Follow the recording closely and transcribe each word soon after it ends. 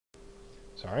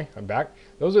sorry, I'm back.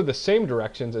 Those are the same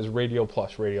directions as radial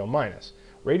plus, radial minus.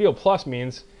 Radial plus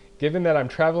means, given that I'm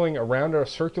traveling around a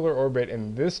circular orbit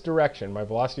in this direction, my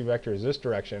velocity vector is this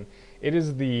direction, it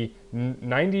is the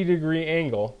 90-degree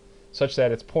angle such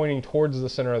that it's pointing towards the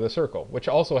center of the circle, which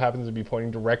also happens to be pointing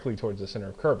directly towards the center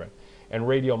of Kerbin. And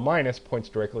radial minus points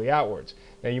directly outwards.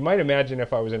 Now you might imagine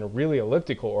if I was in a really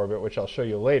elliptical orbit, which I'll show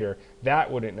you later, that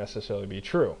wouldn't necessarily be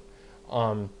true.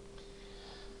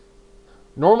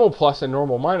 Normal plus and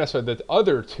normal minus are the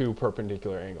other two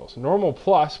perpendicular angles. Normal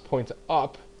plus points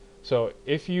up, so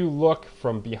if you look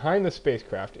from behind the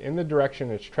spacecraft in the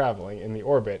direction it's traveling in the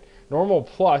orbit, normal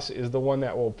plus is the one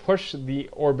that will push the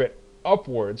orbit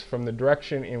upwards from the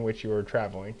direction in which you are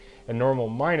traveling, and normal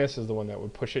minus is the one that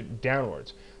would push it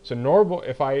downwards. So normal,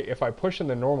 if I push in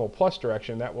the normal plus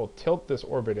direction, that will tilt this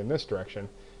orbit in this direction.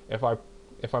 If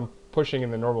I'm pushing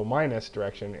in the normal minus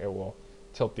direction, it will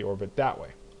tilt the orbit that way.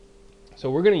 So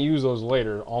we're going to use those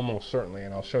later, almost certainly,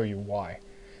 and I'll show you why.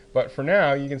 But for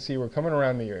now, you can see we're coming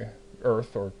around the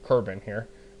Earth, or Kerbin here,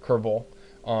 Kerbal,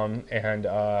 and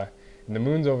the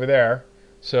moon's over there.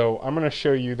 So I'm going to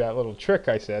show you that little trick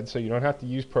I said, so you don't have to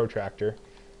use protractor.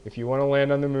 If you want to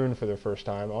land on the moon for the first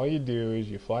time, all you do is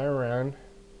you fly around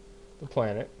the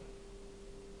planet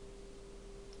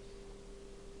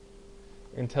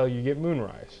until you get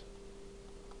moonrise.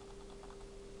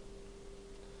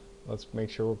 Let's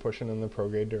make sure we're pushing in the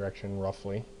prograde direction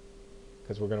roughly,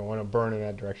 because we're going to want to burn in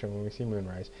that direction when we see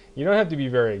moonrise. You don't have to be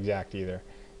very exact either.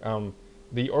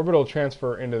 The orbital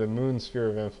transfer into the moon's sphere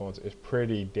of influence is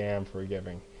pretty damn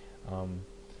forgiving,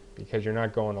 because you're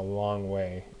not going a long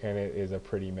way, and it is a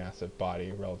pretty massive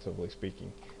body, relatively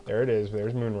speaking. There it is.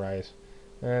 There's moonrise.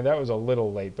 That was a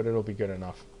little late, but it'll be good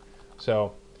enough.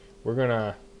 So we're going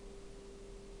to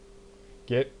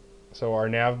so our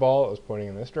nav ball is pointing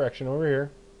in this direction over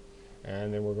here,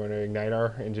 and then we're going to ignite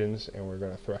our engines, and we're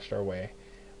going to thrust our way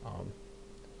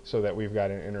so that we've got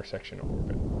an intersection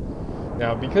orbit.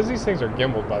 Now, because these things are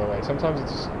gimbaled, by the way, sometimes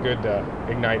it's good to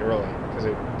ignite early because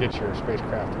it gets your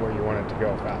spacecraft where you want it to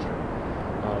go faster.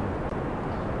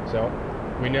 So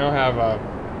we now have a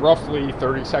roughly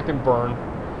 30-second burn.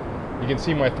 You can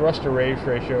see my thrust to rage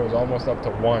ratio is almost up to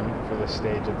 1 for this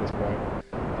stage at this point.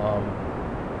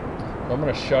 So I'm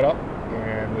going to shut up,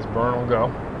 and this burn will go,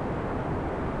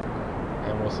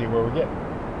 and we'll see where we get.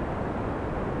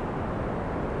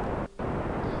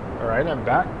 Alright, I'm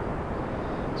back.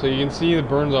 So you can see the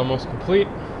burn's almost complete.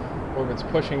 Orbit's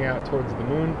pushing out towards the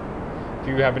moon. If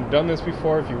you haven't done this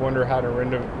before, if you wonder how to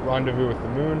rendezvous with the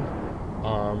moon,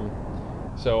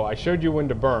 so I showed you when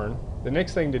to burn. The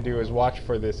next thing to do is watch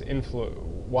for this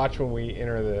watch when we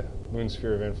enter the moon's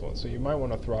sphere of influence. So you might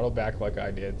want to throttle back like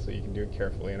I did, so you can do it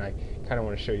carefully. And I kind of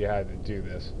want to show you how to do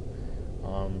this.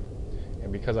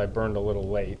 And because I burned a little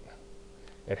late,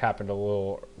 it happened a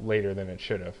little later than it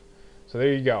should have. So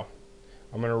there you go.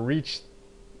 I'm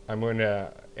going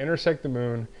to intersect the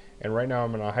moon, and right now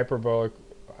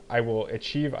I will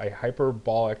achieve a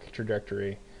hyperbolic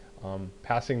trajectory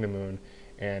passing the moon.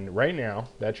 And right now,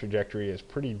 that trajectory is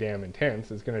pretty damn intense.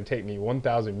 It's going to take me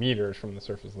 1,000 meters from the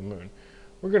surface of the moon.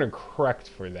 We're going to correct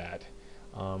for that,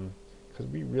 because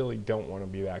we really don't want to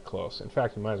be that close. In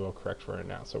fact, we might as well correct for it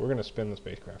now. So we're going to spin the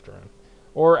spacecraft around.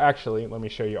 Or actually, let me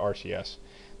show you RCS.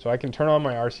 So I can turn on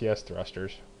my RCS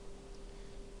thrusters.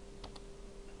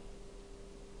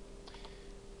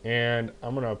 And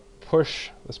I'm going to push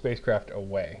the spacecraft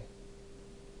away.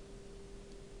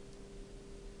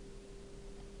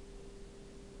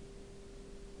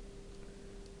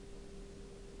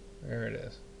 There it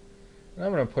is. And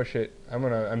I'm going to push it.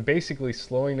 I'm basically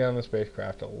slowing down the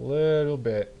spacecraft a little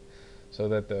bit so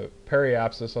that the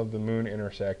periapsis of the moon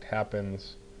intersect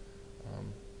happens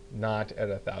not at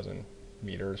 1,000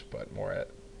 meters, but more at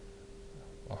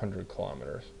 100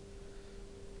 kilometers.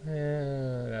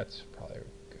 And that's probably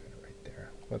good right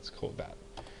there. Let's hold that.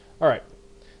 All right.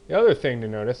 The other thing to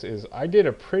notice is I did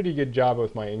a pretty good job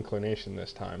with my inclination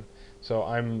this time. So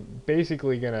I'm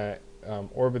basically going to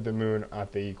orbit the moon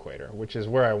at the equator, which is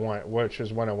what I want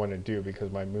to do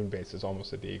because my moon base is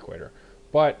almost at the equator.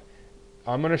 But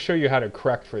I'm going to show you how to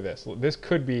correct for this. This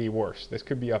could be worse. This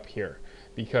could be up here,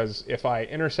 because if I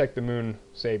intersect the moon,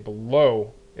 say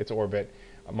below its orbit,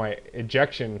 my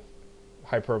ejection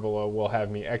hyperbola will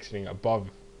have me exiting above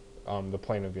the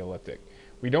plane of the elliptic.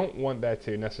 We don't want that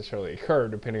to necessarily occur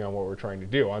depending on what we're trying to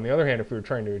do. On the other hand, if we were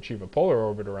trying to achieve a polar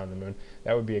orbit around the moon,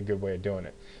 that would be a good way of doing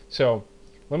it. So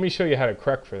let me show you how to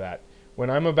correct for that. When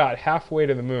I'm about halfway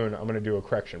to the moon, I'm going to do a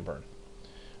correction burn.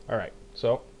 All right,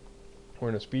 so we're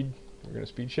going to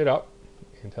speed shit up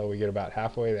until we get about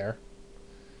halfway there.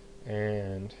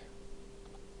 And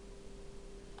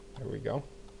there we go.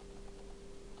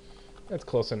 That's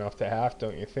close enough to half,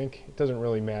 don't you think? It doesn't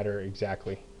really matter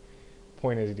exactly.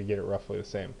 Point is to get it roughly the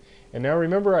same. And now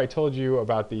remember I told you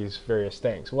about these various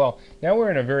things. Well, now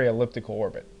we're in a very elliptical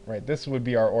orbit, right? This would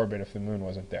be our orbit if the moon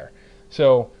wasn't there.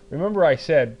 So remember I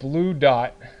said blue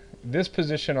dot, this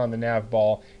position on the nav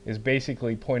ball is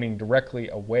basically pointing directly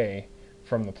away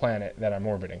from the planet that I'm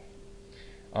orbiting.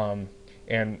 And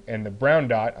the brown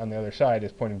dot on the other side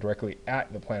is pointing directly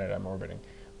at the planet I'm orbiting.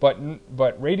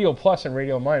 But radial plus and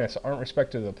radial minus aren't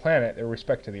respect to the planet, they're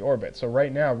respect to the orbit. So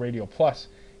right now radial plus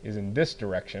is in this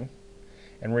direction,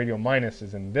 and radial minus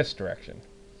is in this direction.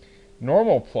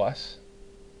 Normal plus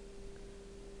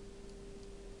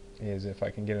is, if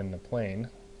I can get in the plane,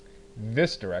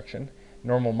 this direction.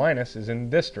 Normal minus is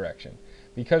in this direction.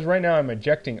 Because right now I'm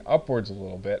ejecting upwards a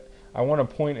little bit, I want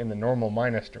to point in the normal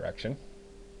minus direction,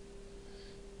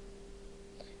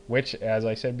 which, as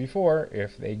I said before,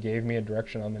 if they gave me a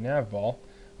direction on the nav ball,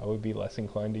 I would be less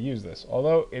inclined to use this.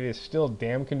 Although it is still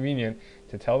damn convenient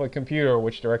to tell the computer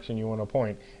which direction you want to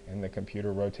point, and the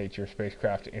computer rotates your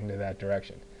spacecraft into that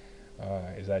direction.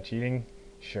 Is that cheating?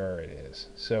 Sure it is.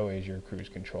 So is your cruise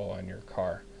control on your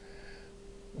car.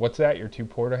 What's that? You're too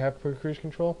poor to have cruise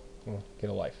control? Well, get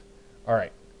a life.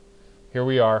 Alright, here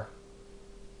we are.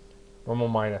 Normal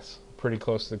minus, pretty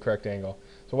close to the correct angle.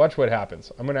 So watch what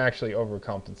happens. I'm going to actually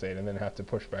overcompensate and then have to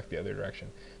push back the other direction.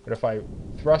 But if I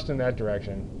thrust in that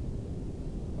direction,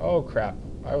 oh crap,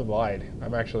 I lied.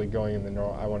 I'm actually going in the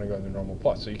normal. I want to go in the normal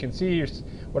plus. So you can see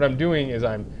what I'm doing is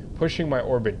I'm pushing my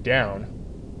orbit down,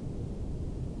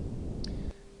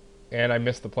 and I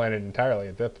missed the planet entirely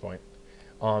at that point.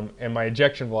 And my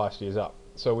ejection velocity is up.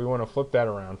 So we want to flip that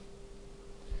around.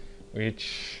 I'm going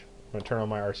to turn on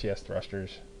my RCS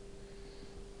thrusters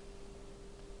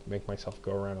to make myself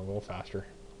go around a little faster.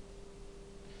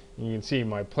 And you can see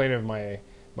my plane of my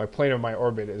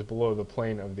orbit is below the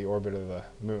plane of the orbit of the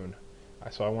moon.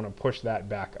 So I want to push that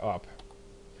back up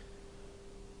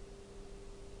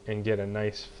and get a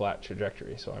nice flat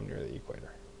trajectory so I'm near the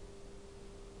equator.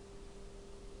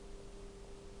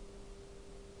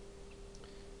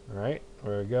 Alright,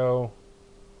 there we go.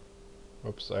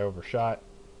 Oops, I overshot.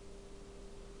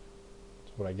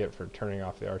 That's what I get for turning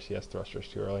off the RCS thrusters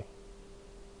too early.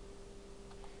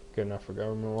 Good enough for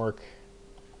government work.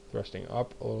 Thrusting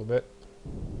up a little bit.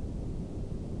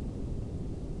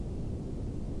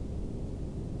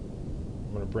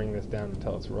 I'm going to bring this down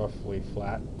until it's roughly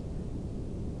flat.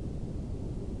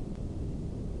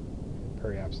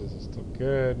 Periapsis is still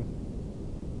good.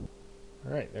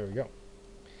 Alright, there we go.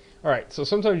 Alright, so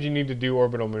sometimes you need to do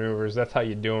orbital maneuvers. That's how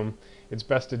you do them. It's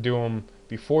best to do them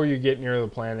before you get near the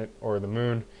planet or the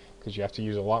moon, because you have to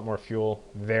use a lot more fuel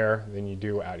there than you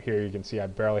do out here. You can see I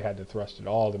barely had to thrust at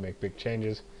all to make big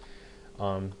changes.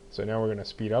 So now we're going to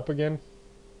speed up again,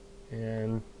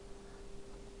 and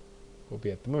we'll be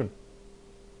at the moon.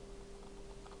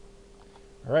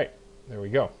 Alright, there we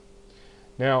go.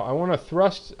 Now I want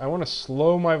to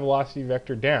slow my velocity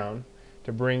vector down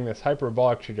to bring this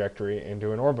hyperbolic trajectory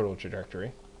into an orbital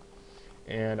trajectory.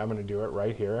 And I'm going to do it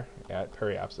right here at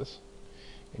periapsis.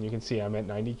 And you can see I'm at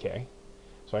 90K.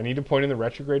 So I need to point in the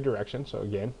retrograde direction. So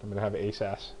again, I'm going to have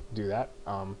ASAS do that.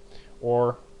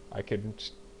 Or I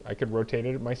could rotate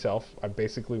it myself. I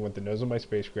basically want the nose of my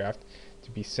spacecraft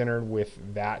to be centered with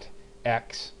that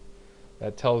X.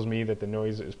 That tells me that the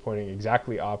noise is pointing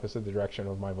exactly opposite the direction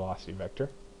of my velocity vector.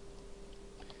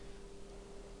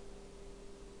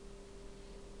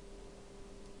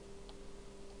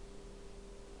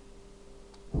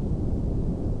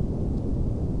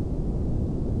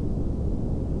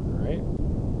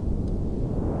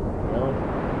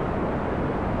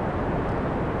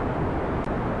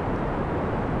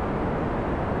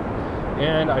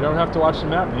 And I don't have to watch the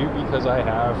map view because I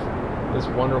have this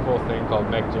wonderful thing called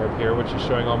MechJeb here, which is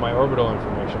showing all my orbital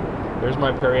information. There's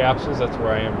my periapsis, that's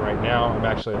where I am right now. I'm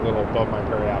actually a little above my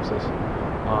periapsis.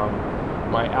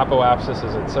 My apoapsis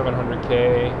is at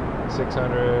 700K,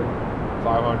 600,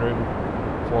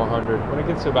 500, 400. When it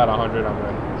gets to about 100, I'm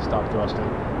going to stop thrusting.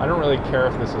 I don't really care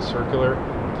if this is circular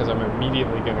because I'm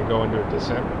immediately going to go into a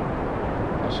descent.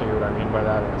 I'll show you what I mean by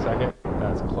that in a second.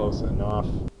 That's close enough.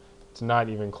 It's not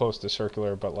even close to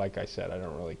circular, but like I said, I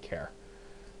don't really care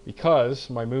because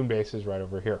my MoonBase is right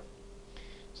over here.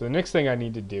 So the next thing I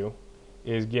need to do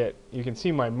is you can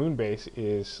see my MoonBase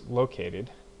is located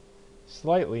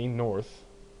slightly north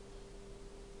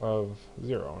of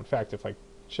 0. In fact, if I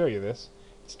show you this,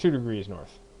 it's 2 degrees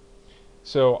north.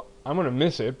 So I'm going to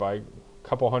miss it by a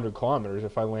couple hundred kilometers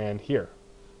if I land here,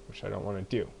 which I don't want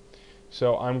to do.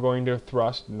 So I'm going to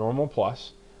thrust normal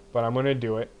plus, but I'm going to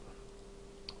do it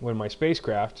when my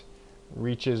spacecraft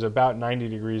reaches about 90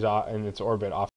 degrees in its orbit off